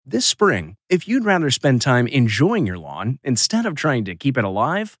This spring, if you'd rather spend time enjoying your lawn instead of trying to keep it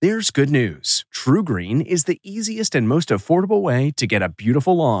alive, there's good news. TruGreen is the easiest and most affordable way to get a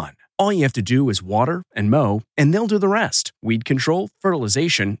beautiful lawn. All you have to do is water and mow, and they'll do the rest. Weed control,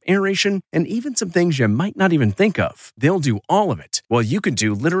 fertilization, aeration, and even some things you might not even think of. They'll do all of it, while you can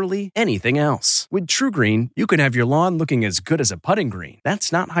do literally anything else. With TruGreen, you can have your lawn looking as good as a putting green.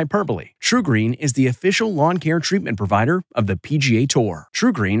 That's not hyperbole. TruGreen is the official lawn care treatment provider of the PGA Tour.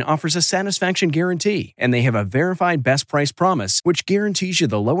 TruGreen offers a satisfaction guarantee, and they have a verified best price promise, which guarantees you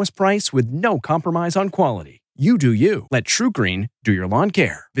the lowest price with no compromise on quality. You do you. Let TruGreen do your lawn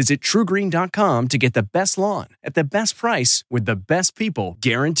care. Visit TruGreen.com to get the best lawn at the best price with the best people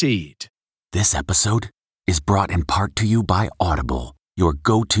guaranteed. This episode is brought in part to you by Audible, your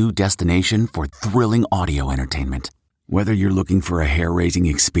go-to destination for thrilling audio entertainment. Whether you're looking for a hair-raising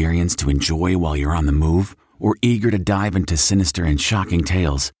experience to enjoy while you're on the move or eager to dive into sinister and shocking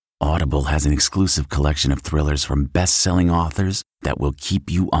tales, Audible has an exclusive collection of thrillers from best-selling authors that will keep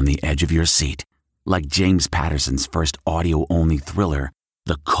you on the edge of your seat. Like James Patterson's first audio-only thriller,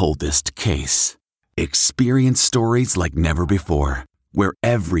 The Coldest Case. Experience stories like never before, where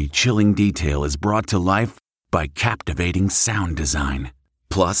every chilling detail is brought to life by captivating sound design.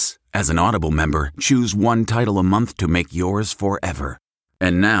 Plus, as an Audible member, choose one title a month to make yours forever.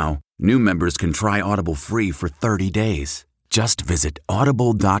 And now, new members can try Audible free for 30 days. Just visit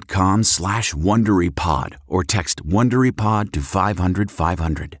audible.com/WonderyPod or text WonderyPod to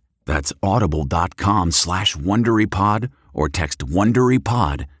 500-500. That's audible.com/WonderyPod or text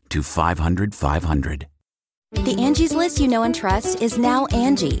WonderyPod to 500-500. The Angie's List you know and trust is now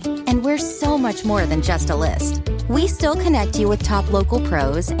Angie, and we're so much more than just a list. We still connect you with top local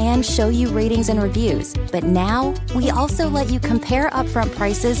pros and show you ratings and reviews, but now we also let you compare upfront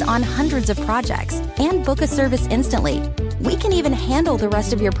prices on hundreds of projects and book a service instantly. We can even handle the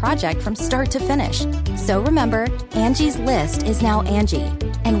rest of your project from start to finish. So remember, Angie's List is now Angie,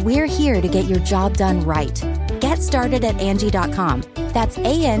 and we're here to get your job done right. Get started at Angie.com. That's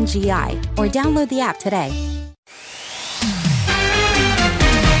ANGI, or download the app today.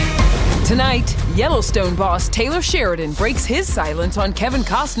 Tonight, Yellowstone boss Taylor Sheridan breaks his silence on Kevin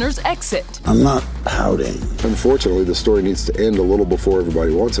Costner's exit. I'm not pouting. Unfortunately, the story needs to end a little before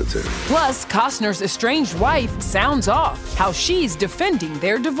everybody wants it to. Plus, Costner's estranged wife sounds off, how she's defending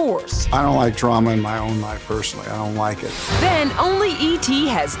their divorce. I don't like drama in my own life personally. I don't like it. Then only E.T.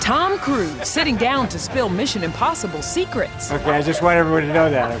 has Tom Cruise sitting down to spill Mission Impossible secrets. Okay, I just want everyone to know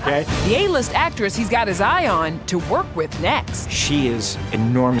that, okay? The A-list actress he's got his eye on to work with next. She is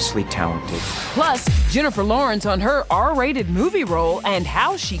enormously talented. Plus, Jennifer Lawrence on her R-rated movie role and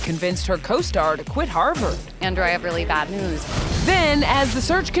how she convinced her co-star to quit Harvard. Andrew, I have really bad news. Then, as the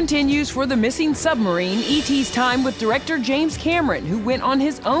search continues for the missing submarine, E.T.'s time with director James Cameron, who went on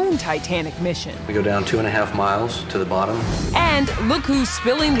his own Titanic mission. We go down 2.5 miles to the bottom. And look who's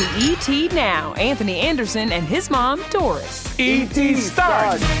spilling the E.T. now, Anthony Anderson and his mom, Doris. E.T.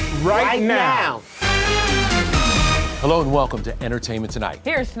 starts right now. Hello and welcome to Entertainment Tonight.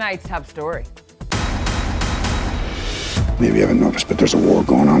 Here's tonight's top story. Maybe you haven't noticed, but there's a war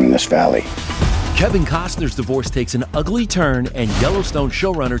going on in this valley. Kevin Costner's divorce takes an ugly turn, and Yellowstone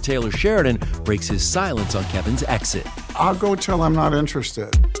showrunner Taylor Sheridan breaks his silence on Kevin's exit. I'll go tell I'm not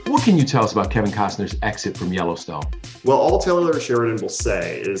interested. What can you tell us about Kevin Costner's exit from Yellowstone? Well, all Taylor Sheridan will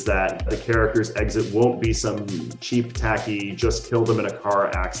say is that the character's exit won't be some cheap, tacky, just killed him in a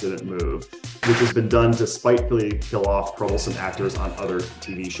car accident move, which has been done to spitefully kill off troublesome actors on other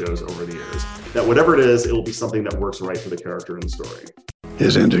TV shows over the years. That whatever it is, it will be something that works right for the character in the story.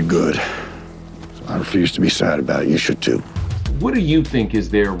 His ended good. I refuse to be sad about it. You should too. What do you think is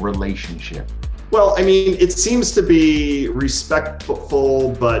their relationship? Well, I mean, it seems to be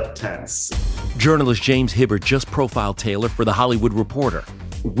respectful but tense. Journalist James Hibbert just profiled Taylor for The Hollywood Reporter.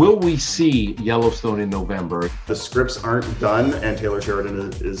 Will we see Yellowstone in November? The scripts aren't done, and Taylor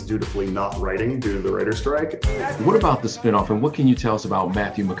Sheridan is dutifully not writing due to the writer's strike. What about the spinoff, and what can you tell us about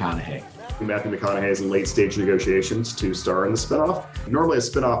Matthew McConaughey? Matthew McConaughey is in late-stage negotiations to star in the spinoff. Normally, a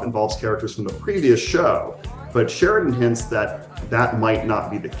spinoff involves characters from the previous show, but Sheridan hints that that might not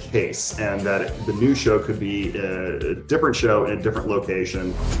be the case, and that the new show could be a different show in a different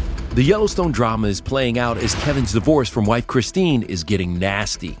location. The Yellowstone drama is playing out as Kevin's divorce from wife Christine is getting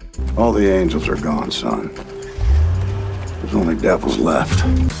nasty. All the angels are gone, son. There's only devils left.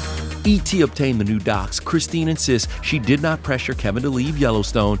 E.T. obtained the new docs. Christine insists she did not pressure Kevin to leave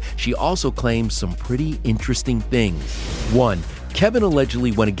Yellowstone. She also claims some pretty interesting things. 1. Kevin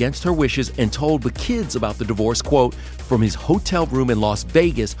allegedly went against her wishes and told the kids about the divorce, quote, from his hotel room in Las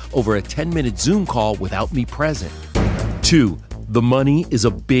Vegas over a 10-minute Zoom call without me present. 2. The money is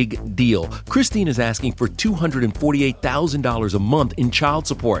a big deal. Christine is asking for $248,000 a month in child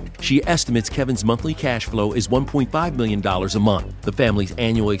support. She estimates Kevin's monthly cash flow is $1.5 million a month. The family's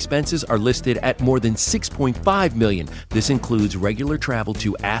annual expenses are listed at more than $6.5 million. This includes regular travel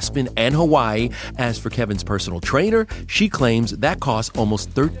to Aspen and Hawaii. As for Kevin's personal trainer, she claims that cost almost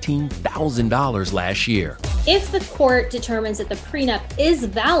 $13,000 last year. If the court determines that the prenup is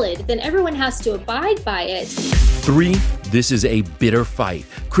valid, then everyone has to abide by it. 3. This is a bitter fight.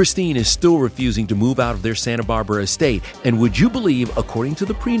 Christine is still refusing to move out of their Santa Barbara estate. And would you believe, according to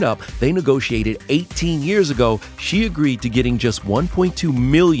the prenup they negotiated 18 years ago, she agreed to getting just $1.2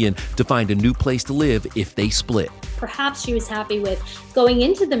 million to find a new place to live if they split. Perhaps she was happy with going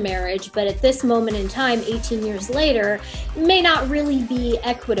into the marriage, but at this moment in time, 18 years later, may not really be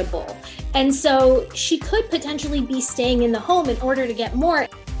equitable. And so she could potentially be staying in the home in order to get more.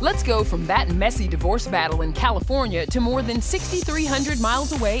 Let's go from that messy divorce battle in California to more than 6,300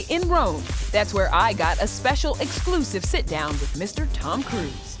 miles away in Rome. That's where I got a special exclusive sit-down with Mr. Tom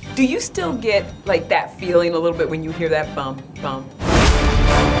Cruise. Do you still get like that feeling a little bit when you hear that bump, bump?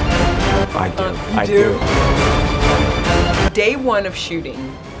 I do. Day one of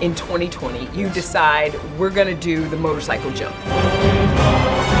shooting in 2020, you decide we're gonna do the motorcycle jump.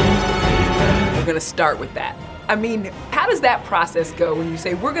 We're gonna start with that. I mean, how does that process go when you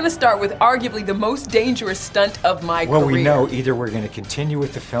say, we're gonna start with arguably the most dangerous stunt of my career? Well, we know either we're gonna continue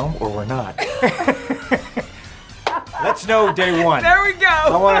with the film or we're not. Let's know day one. There we go.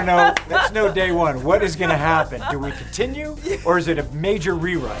 I wanna know, let's know day one. What is gonna happen? Do we continue or is it a major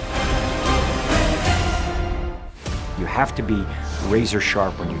rewrite? You have to be razor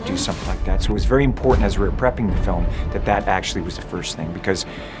sharp when you do something like that. So it was very important as we were prepping the film that actually was the first thing, because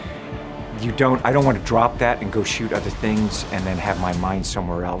I don't want to drop that and go shoot other things and then have my mind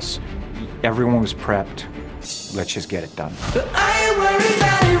somewhere else. Everyone was prepped. Let's just get it done.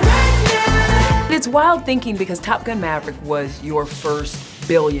 It's wild thinking because Top Gun Maverick was your first $1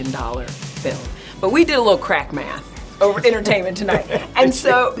 billion film. But we did a little crack math over Entertainment Tonight. And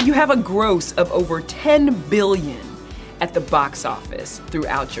so you have a gross of over $10 billion at the box office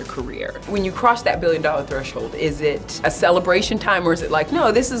throughout your career. When you cross that $1 billion threshold, is it a celebration time or is it like,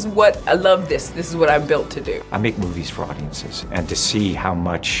 no, this is what, I love this is what I'm built to do? I make movies for audiences, and to see how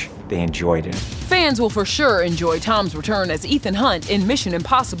much they enjoyed it. Fans will for sure enjoy Tom's return as Ethan Hunt in Mission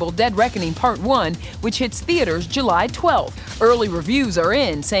Impossible: Dead Reckoning Part 1, which hits theaters July 12th. Early reviews are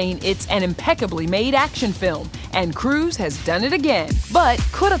in, saying it's an impeccably made action film, and Cruise has done it again. But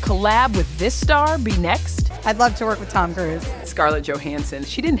could a collab with this star be next? I'd love to work with Tom Cruise. Scarlett Johansson,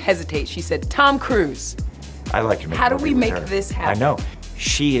 she didn't hesitate. She said, Tom Cruise. I like to make How do we make her. this happen? I know.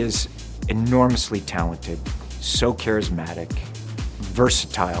 She is enormously talented, so charismatic,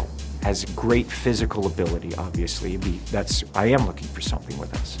 versatile, has great physical ability, obviously. I am looking for something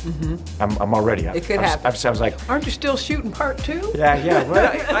with us. Mm-hmm. I'm already. It could happen. I was like, aren't you still shooting part 2? Yeah.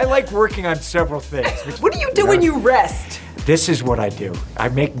 Well, I like working on several things. What do you do when you rest? This is what I do. I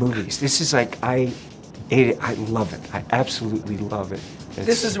make movies. This is like, I love it. I absolutely love it.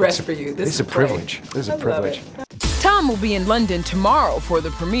 This is rest for you. This is a privilege. This is a privilege. Tom will be in London tomorrow for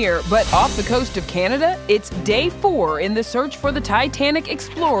the premiere, but off the coast of Canada, it's day 4 in the search for the Titanic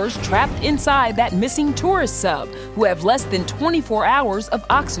explorers trapped inside that missing tourist sub, who have less than 24 hours of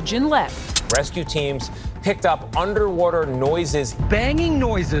oxygen left. Rescue teams picked up underwater noises. Banging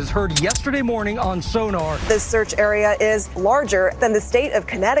noises heard yesterday morning on sonar. This search area is larger than the state of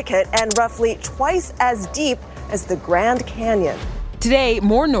Connecticut and roughly twice as deep as the Grand Canyon. Today,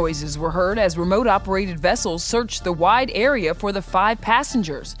 more noises were heard as remote-operated vessels searched the wide area for the 5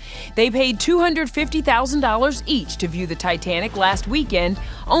 passengers. They paid $250,000 each to view the Titanic last weekend,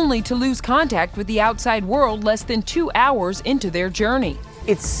 only to lose contact with the outside world less than 2 hours into their journey.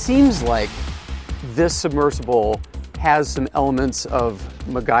 It seems like this submersible has some elements of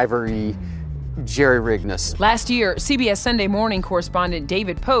MacGyver-y jerry-riggedness. Last year, CBS Sunday Morning correspondent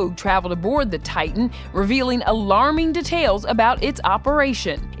David Pogue traveled aboard the Titan, revealing alarming details about its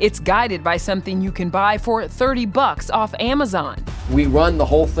operation. It's guided by something you can buy for $30 off Amazon. We run the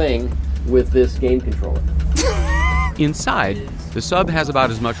whole thing with this game controller. Inside, the sub has about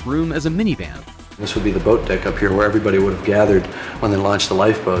as much room as a minivan. This would be the boat deck up here where everybody would have gathered when they launched the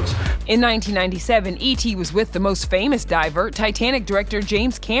lifeboats. In 1997, E.T. was with the most famous diver, Titanic director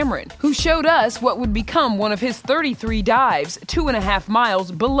James Cameron, who showed us what would become one of his 33 dives, 2.5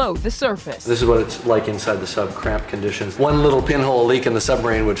 miles below the surface. This is what it's like inside the sub, cramped conditions. One little pinhole leak in the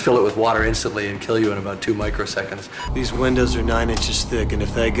submarine would fill it with water instantly and kill you in about 2 microseconds. These windows are 9 inches thick, and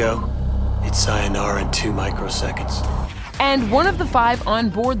if they go, it's sayonara in 2 microseconds. And one of the 5 on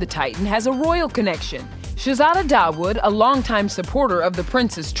board the Titan has a royal connection. Shahzada Dawood, a longtime supporter of the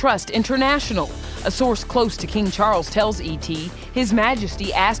Prince's Trust International. A source close to King Charles tells ET His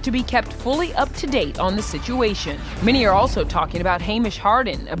Majesty asked to be kept fully up to date on the situation. Many are also talking about Hamish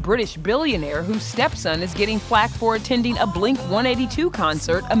Hardin, a British billionaire whose stepson is getting flack for attending a Blink-182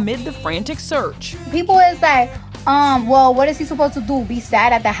 concert amid the frantic search. People is like, well, what is he supposed to do? Be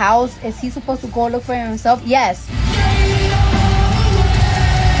sad at the house? Is he supposed to go look for himself? Yes.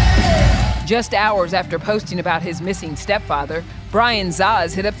 Just hours after posting about his missing stepfather, Brian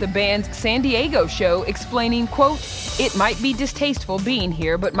Zaz hit up the band's San Diego show explaining, quote, "It might be distasteful being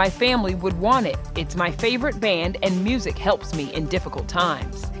here, but my family would want it. It's my favorite band and music helps me in difficult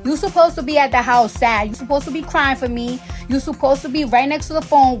times." You're supposed to be at the house sad. You're supposed to be crying for me. You're supposed to be right next to the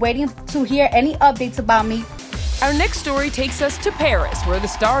phone waiting to hear any updates about me. Our next story takes us to Paris, where the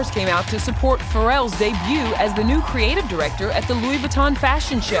stars came out to support Pharrell's debut as the new creative director at the Louis Vuitton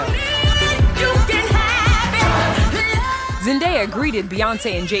fashion show. Zendaya greeted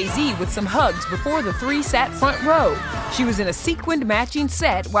Beyoncé and Jay-Z with some hugs before the three sat front row. She was in a sequined matching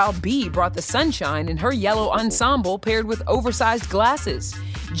set, while Bee brought the sunshine in her yellow ensemble paired with oversized glasses.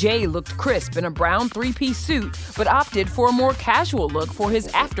 Jay looked crisp in a brown three-piece suit, but opted for a more casual look for his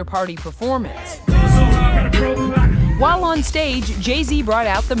after-party performance. While on stage, Jay-Z brought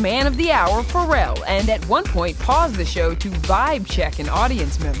out the man of the hour, Pharrell, and at one point paused the show to vibe check an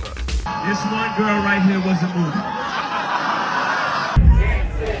audience member. This one girl right here wasn't moving.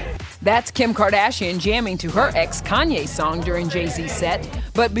 That's Kim Kardashian jamming to her ex Kanye song during Jay-Z's set.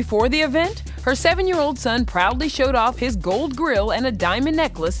 But before the event, her 7-year-old son proudly showed off his gold grill and a diamond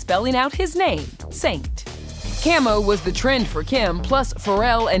necklace spelling out his name, Saint. Camo was the trend for Kim, plus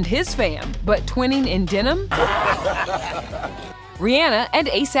Pharrell and his fam, but twinning in denim? Rihanna and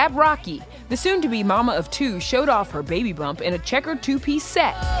A$AP Rocky, the soon-to-be mama of two, showed off her baby bump in a checkered two-piece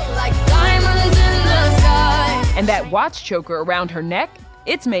set. Like diamonds in the sky. And that watch choker around her neck?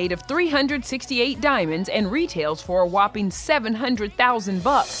 It's made of 368 diamonds and retails for a whopping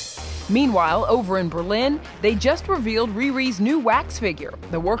 $700,000. Meanwhile, over in Berlin, they just revealed Riri's new wax figure.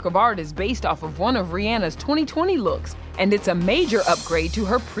 The work of art is based off of one of Rihanna's 2020 looks, and it's a major upgrade to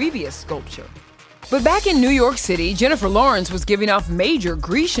her previous sculpture. But back in New York City, Jennifer Lawrence was giving off major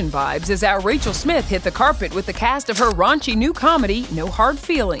Grecian vibes as our Rachel Smith hit the carpet with the cast of her raunchy new comedy, No Hard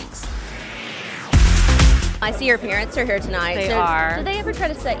Feelings. I see your parents are here tonight. They are. Did they ever try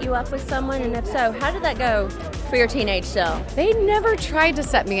to set you up with someone? And if so, how did that go for your teenage self? They never tried to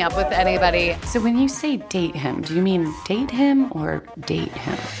set me up with anybody. So when you say date him, do you mean date him or date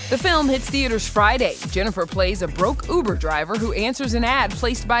him? The film hits theaters Friday. Jennifer plays a broke Uber driver who answers an ad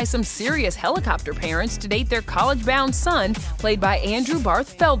placed by some serious helicopter parents to date their college-bound son, played by Andrew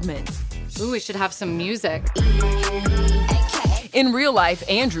Barth Feldman. Ooh, we should have some music. In real life,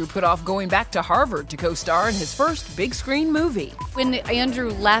 Andrew put off going back to Harvard to co-star in his first big-screen movie. When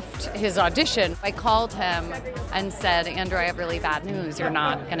Andrew left his audition, I called him and said, Andrew, I have really bad news. You're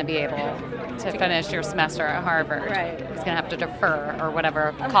not going to be able to finish your semester at Harvard. Right. He's going to have to defer, or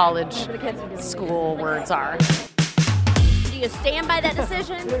whatever college school words are. Do you stand by that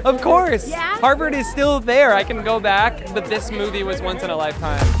decision? Of course. Yeah? Harvard is still there. I can go back, but this movie was once in a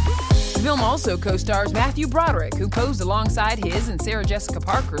lifetime. The film also co-stars Matthew Broderick, who posed alongside his and Sarah Jessica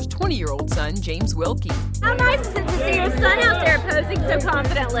Parker's 20-year-old son, James Wilkie. How nice is it to see your son out there posing so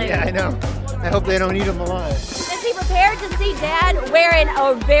confidently? Yeah, I know. I hope they don't eat him alive. Is he prepared to see Dad wearing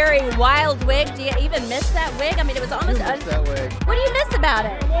a very wild wig? Do you even miss that wig? I mean, it was almost... that wig. What do you miss about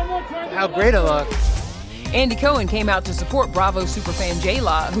it? How great it looks. Andy Cohen came out to support Bravo superfan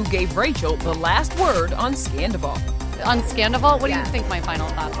J-Law, who gave Rachel the last word on Scandival. On Scandival? What do you think my final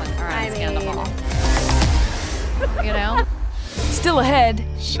thoughts are on Scandival? You know? Still ahead.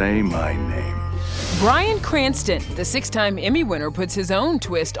 Say my name. Bryan Cranston, the 6-time Emmy winner, puts his own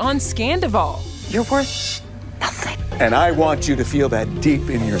twist on Scandival. You're worth nothing. And I want you to feel that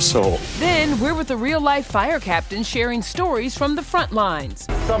deep in your soul. Then we're with the real-life fire captains sharing stories from the front lines.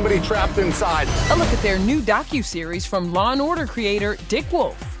 Somebody trapped inside. A look at their new docuseries from Law & Order creator Dick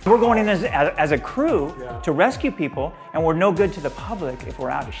Wolf. We're going in as a crew to rescue people, and we're no good to the public if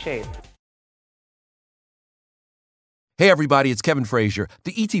we're out of shape. Hey, everybody, it's Kevin Frazier.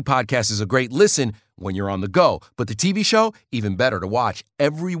 The ET Podcast is a great listen when you're on the go, but the TV show, even better to watch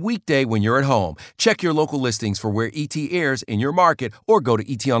every weekday when you're at home. Check your local listings for where ET airs in your market or go to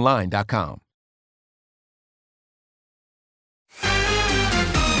etonline.com.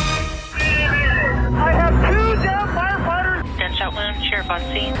 I have 2 down firefighters. Gunshot wound, sheriff on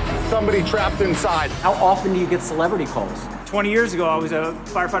scene. Somebody trapped inside. How often do you get celebrity calls? 20 years ago, I was a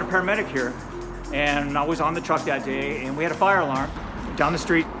firefighter paramedic here, and I was on the truck that day, and we had a fire alarm. down the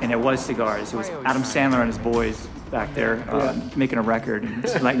street, and it was cigars. It was Adam Sandler and his boys back there making a record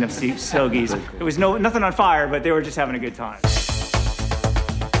and lighting up stogies. It was nothing on fire, but they were just having a good time.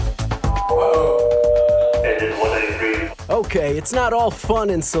 Okay, it's not all fun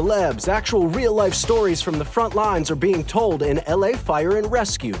and celebs. Actual real-life stories from the front lines are being told in LA Fire and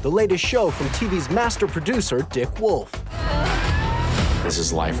Rescue, the latest show from TV's master producer, Dick Wolf. This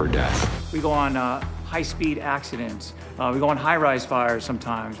is life or death. We go on high-speed accidents. We go on high-rise fires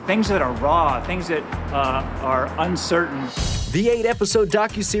sometimes. Things that are raw, things that are uncertain. The 8-episode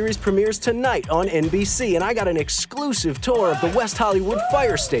docuseries premieres tonight on NBC, and I got an exclusive tour of the West Hollywood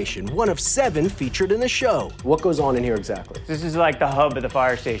Fire Station, one of 7 featured in the show. What goes on in here exactly? This is like the hub of the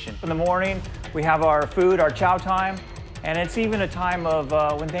fire station. In the morning, we have our food, our chow time, and it's even a time of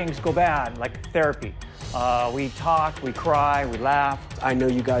when things go bad, like therapy. We talk, we cry, we laugh. I know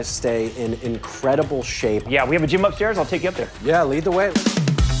you guys stay in incredible shape. Yeah, we have a gym upstairs. I'll take you up there. Yeah, lead the way.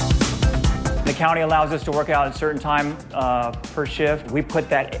 The county allows us to work out at a certain time per shift. We put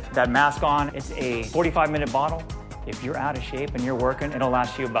that mask on. It's a 45-minute bottle. If you're out of shape and you're working, it'll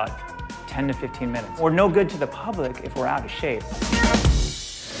last you about 10 to 15 minutes. We're no good to the public if we're out of shape.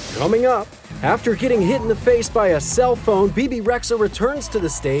 Coming up, after getting hit in the face by a cell phone, Bebe Rexha returns to the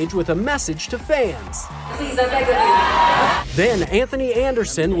stage with a message to fans. Please, I beg of you. Then Anthony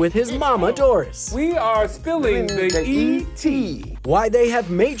Anderson with his mama Doris. We are spilling the E.T. Why they have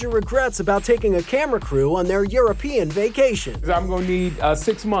major regrets about taking a camera crew on their European vacation. I'm going to need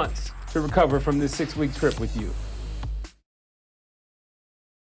 6 months to recover from this 6-week trip with you.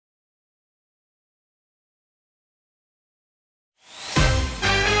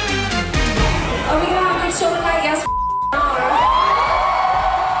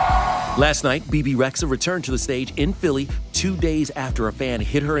 Last night, Bebe Rexha returned to the stage in Philly 2 days after a fan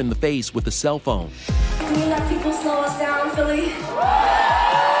hit her in the face with a cell phone. Can you let people slow us down, Philly?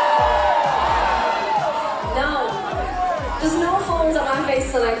 No. There's no phones on my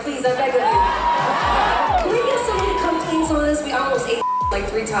face tonight, please, I beg of you. Can we get somebody to come clean some of this? We almost ate like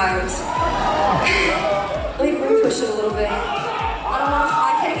 3 times. Maybe we push it a little bit. I don't know if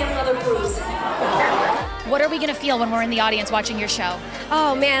I can't get another bruise. What are we going to feel when we're in the audience watching your show?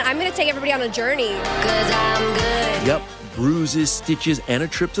 Oh, man, I'm going to take everybody on a journey. 'Cause I'm good. Yep, bruises, stitches, and a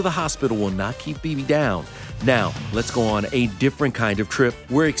trip to the hospital will not keep Bebe down. Now, let's go on a different kind of trip.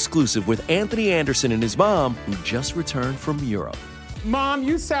 We're exclusive with Anthony Anderson and his mom, who just returned from Europe. Mom,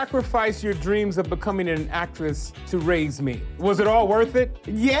 you sacrificed your dreams of becoming an actress to raise me. Was it all worth it?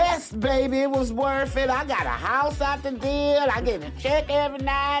 Yes, baby, it was worth it. I got a house out the deal. I get a check every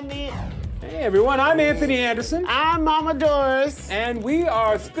now and then. Hey everyone, I'm Anthony Anderson. I'm Mama Doris. And we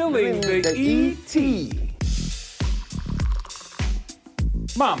are spilling the E.T.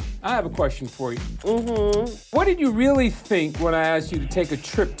 Mom, I have a question for you. What did you really think when I asked you to take a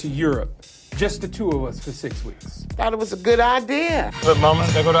trip to Europe? Just the 2 of us for 6 weeks. Thought it was a good idea. Look, Mama,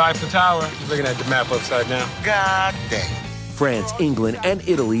 I go to Eiffel Tower. She's looking at the map upside down. God dang. France, England, and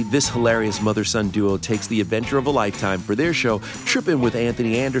Italy, this hilarious mother-son duo takes the adventure of a lifetime for their show, Trippin' with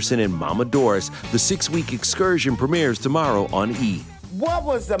Anthony Anderson and Mama Doris. The 6-week excursion premieres tomorrow on E! What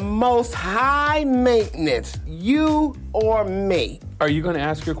was the most high maintenance, you or me? Are you going to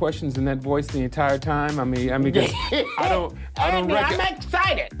ask your questions in that voice the entire time? I mean, I don't Andy, I'm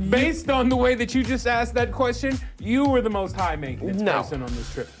excited. Based on the way that you just asked that question, you were the most high maintenance person on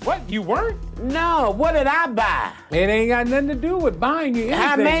this trip. What? You weren't? No. What did I buy? It ain't got nothing to do with buying you anything,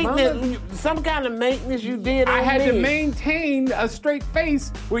 High maintenance. Mama. Some kind of maintenance you did on I had to me. maintain a straight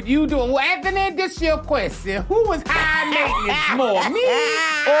face with you doing. Well, Anthony, this your question. Who was high maintenance more, me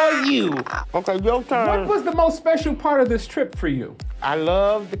or you? Okay, your turn. What was the most special part of this trip for you? I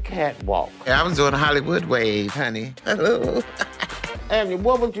love the catwalk. I was doing Hollywood wave, honey. Hello. Andy,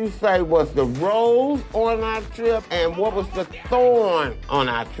 what would you say was the rose on our trip and what was the thorn on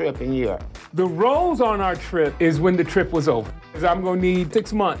our trip in Europe? The rose on our trip is when the trip was over. Because I'm going to need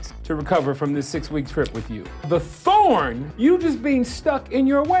 6 months to recover from this 6-week trip with you. The thorn, you just being stuck in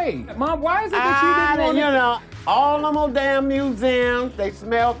your way. Mom, why is it that you didn't want to... You know, all them old damn museums, they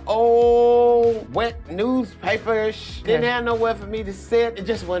smelled old, wet newspapers. Didn't have nowhere for me to sit. It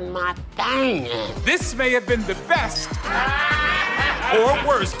just wasn't my thing. This may have been the best or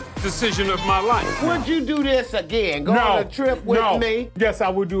worst decision of my life. Would you do this again? Go on a trip with me? Yes, I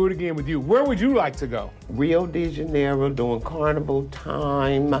would do it again with you. Where would you like to go? Rio de Janeiro during carnival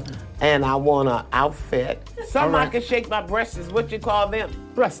time, and I want an outfit. Something I can shake my breasts. What you call them?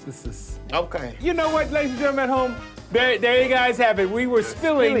 Breastises. Okay. You know what, ladies and gentlemen at home? There you guys have it. We were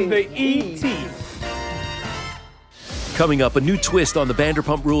spilling the E.T. Coming up, a new twist on the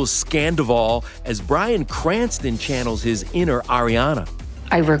Vanderpump Rules Scandival as Bryan Cranston channels his inner Ariana.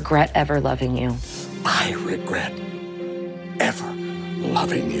 I regret ever loving you. I regret ever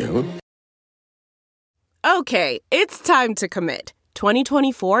loving you. Okay, it's time to commit.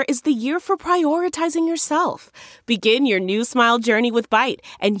 2024 is the year for prioritizing yourself. Begin your new smile journey with Byte,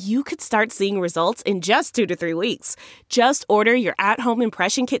 and you could start seeing results in just 2 to 3 weeks. Just order your at-home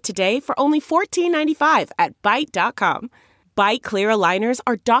impression kit today for only $14.95 at Byte.com. Byte Clear aligners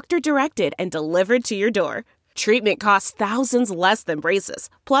are doctor-directed and delivered to your door. Treatment costs thousands less than braces.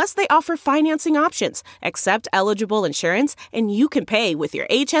 Plus, they offer financing options, accept eligible insurance, and you can pay with your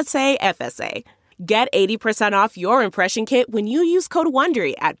HSA FSA. Get 80% off your impression kit when you use code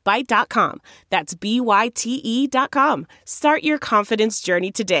WONDERY at Byte.com. That's BYTE.com. Start your confidence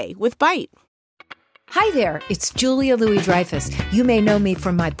journey today with Byte. Hi there, it's Julia Louis-Dreyfus. You may know me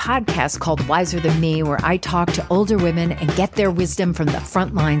from my podcast called Wiser Than Me, where I talk to older women and get their wisdom from the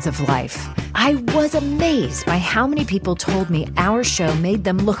front lines of life. I was amazed by how many people told me our show made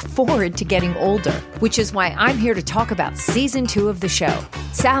them look forward to getting older, which is why I'm here to talk about Season 2 of the show.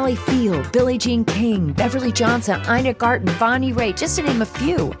 Sally Field, Billie Jean King, Beverly Johnson, Ina Garten, Bonnie Raitt, just to name a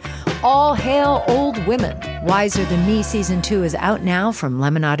few. All hail old women. Wiser Than Me Season 2 is out now from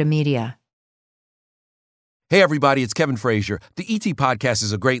Lemonada Media. Hey everybody, it's Kevin Frazier. The ET Podcast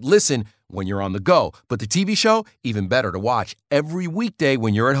is a great listen when you're on the go, but the TV show, even better to watch every weekday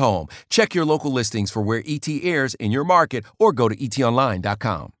when you're at home. Check your local listings for where ET airs in your market or go to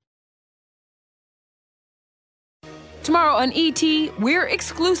etonline.com. Tomorrow on ET, we're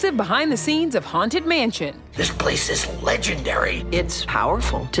exclusive behind the scenes of Haunted Mansion. This place is legendary. It's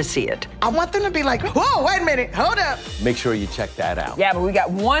powerful to see it. I want them to be like, whoa, wait a minute, hold up. Make sure you check that out. Yeah, but we got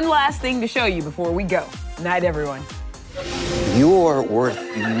one last thing to show you before we go. Night, everyone. You're worth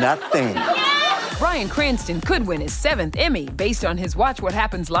nothing. Bryan Cranston could win his 7th Emmy based on his Watch What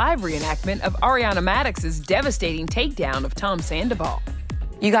Happens Live reenactment of Ariana Madix's devastating takedown of Tom Sandoval.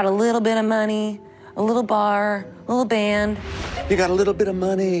 You got a little bit of money, a little bar, a little band. You got a little bit of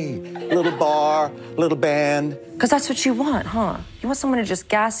money, a little bar, a little band. Because that's what you want, huh? You want someone to just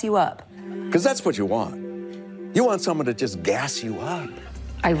gas you up. Because that's what you want. You want someone to just gas you up.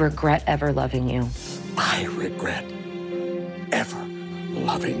 I regret ever loving you. I regret ever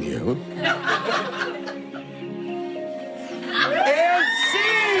loving you. And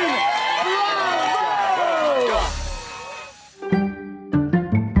scene!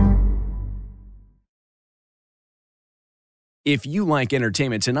 If you like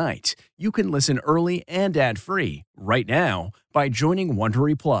Entertainment Tonight, you can listen early and ad-free right now by joining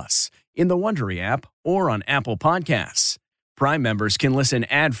Wondery Plus in the Wondery app or on Apple Podcasts. Prime members can listen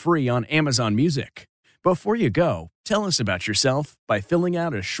ad-free on Amazon Music. Before you go, tell us about yourself by filling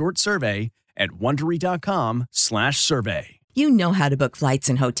out a short survey at Wondery.com/survey. You know how to book flights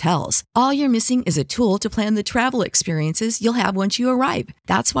and hotels. All you're missing is a tool to plan the travel experiences you'll have once you arrive.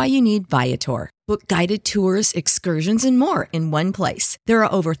 That's why you need Viator. Book guided tours, excursions, and more in one place. There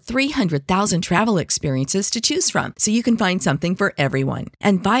are over 300,000 travel experiences to choose from, so you can find something for everyone.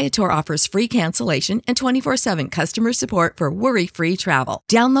 And Viator offers free cancellation and 24/7 customer support for worry-free travel.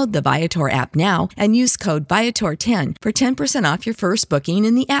 Download the Viator app now and use code Viator10 for 10% off your first booking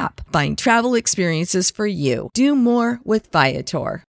in the app. Find travel experiences for you. Do more with Viator.